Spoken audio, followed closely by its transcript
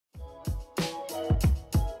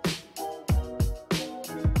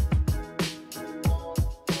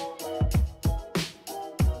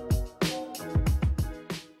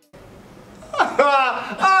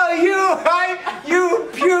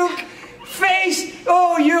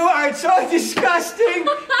so disgusting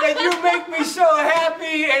that you make me so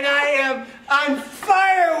happy, and I am on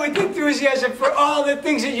fire with enthusiasm for all the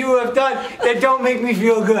things that you have done that don't make me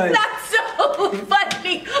feel good. That's so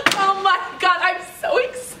funny. Oh my God, I'm so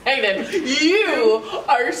excited. You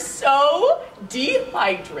are so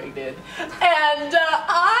dehydrated, and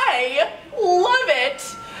I love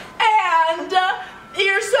it. And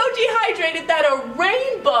you're so dehydrated that a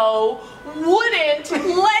rainbow wouldn't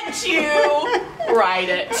let you ride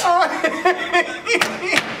it.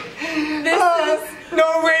 This is...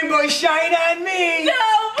 No rainbow shine on me! No!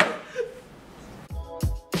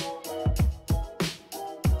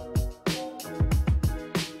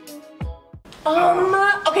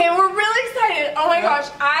 Okay, we're really excited. Oh my gosh,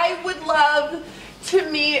 I would love to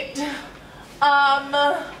meet,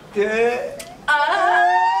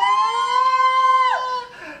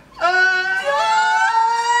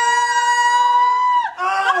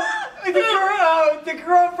 the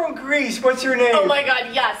girl from Greece, what's her name? Oh my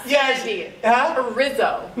God, yes. Sandy. Huh?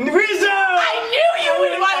 Rizzo. Rizzo! I knew you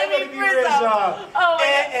would want to meet Rizzo. Oh my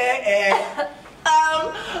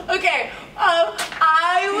God. Okay.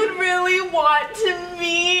 I would really want to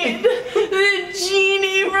meet the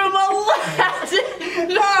genie from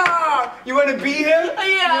Aladdin. Oh, you want to be him? Yeah.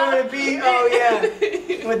 You want to be? Oh yeah.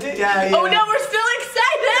 Yeah. Oh no, we're still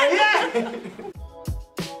excited. Yeah.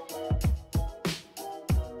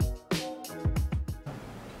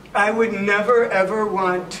 I would never ever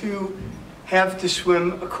want to have to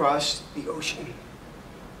swim across the ocean,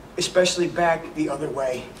 especially back the other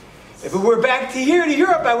way. If it were back to here, to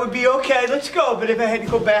Europe, I would be okay, let's go. But if I had to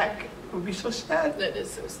go back, it would be so sad. That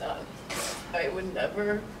is so sad. I would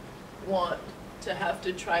never want to have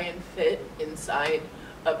to try and fit inside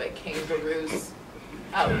of a kangaroo's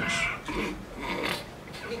pouch.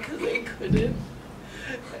 Because I couldn't.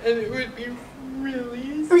 And it would be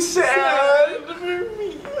really sad for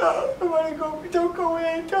me. Oh, I want to go. Don't go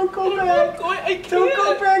in. Don't go back. I can't. Don't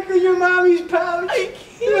go back in your mommy's pouch. I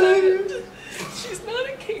can't. She's not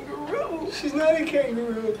a kangaroo. She's not a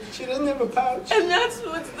kangaroo. She doesn't have a pouch. And that's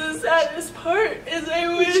what's the saddest part, is I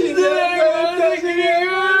wish She that I was a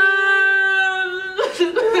kangaroo.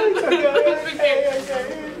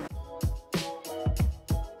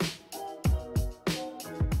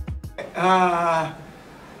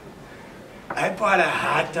 I bought a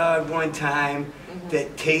hot dog one time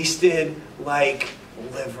that tasted like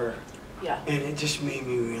liver. Yeah. And it just made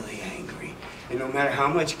me really angry. And no matter how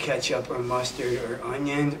much ketchup or mustard or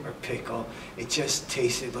onion or pickle, it just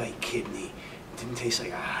tasted like kidney. It didn't taste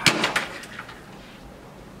like a hot dog.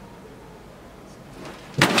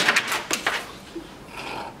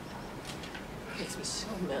 Makes me so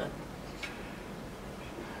mad.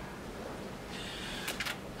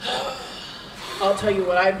 I'll tell you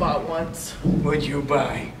what I bought once. What'd you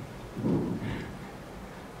buy?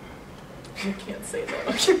 I can't say that.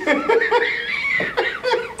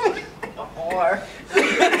 A whore.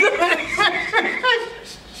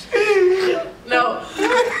 No.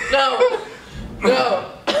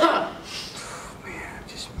 Man, I'm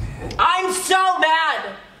just mad. I'm so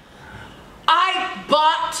mad. I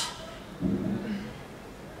bought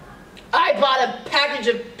a package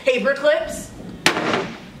of paper clips,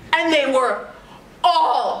 and they were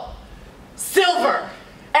all silver.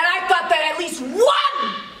 And I thought that at least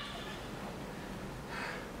one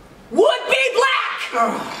would be black.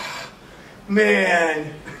 Oh,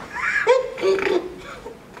 man.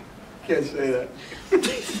 Can't say that.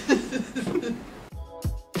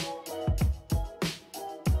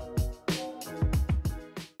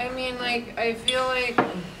 I mean, like, I feel like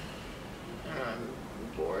I'm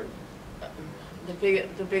bored.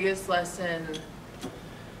 The biggest lesson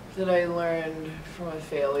that I learned from a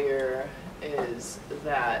failure is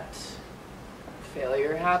that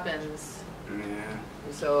failure happens. Yeah.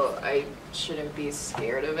 So I shouldn't be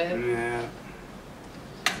scared of it. Yeah.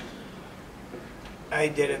 I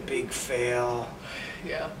did a big fail.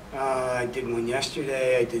 Yeah. I did one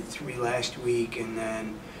yesterday, I did 3 last week, and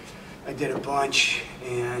then I did a bunch,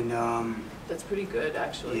 and That's pretty good,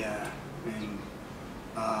 actually. yeah, and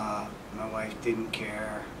my wife didn't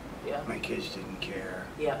care. Yeah. My kids didn't care.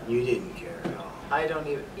 Yeah. You didn't care at all. I don't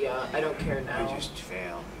care now. I just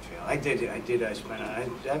failed and failed. I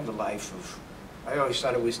have a life of, I always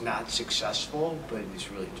thought it was not successful, but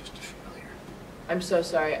it's really just a failure. I'm so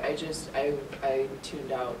sorry. I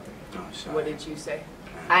tuned out. Oh, sorry. What did you say?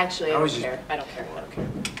 Actually, I don't care. I don't care.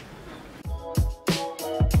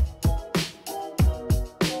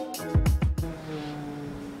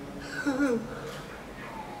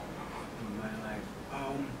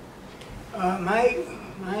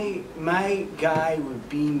 My guy would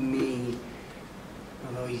be me,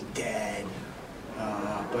 although he's dead.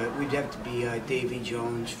 But we'd have to be Davy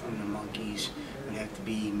Jones from the Monkees. It'd have to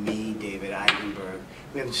be me, David Eigenberg.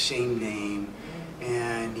 We have the same name,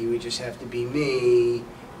 and he would just have to be me.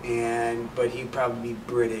 But he'd probably be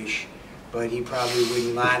British, but he probably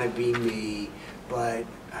wouldn't want to be me. But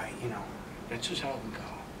you know, that's just how it would go.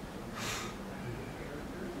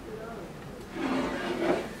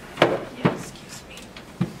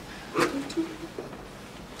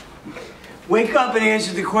 Wake up and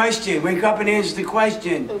answer the question. Wake up and answer the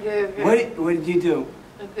question. Okay, okay. What did you do?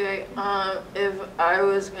 Okay, if I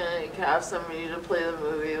was gonna cast somebody to play the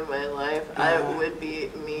movie of my life, it would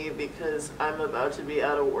be me, because I'm about to be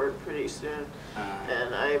out of work pretty soon,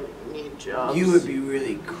 and I need jobs. You would be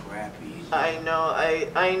really crappy. I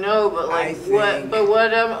know, but like, who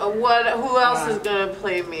else is gonna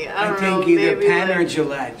play me? I don't know. I think either maybe Penn like, or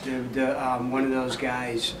Gillette, one of those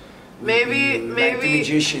guys. Maybe like the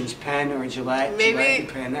magicians, Penn or Gillette. Maybe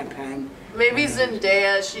Penn. Maybe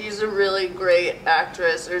Zendaya, she's a really great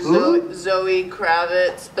actress, or Zoe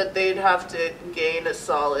Kravitz, but they'd have to gain a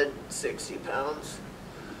solid 60 pounds.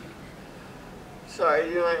 Sorry,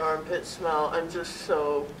 do my armpits smell? I'm just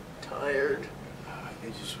so tired.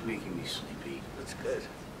 They're just making me sleepy. That's good.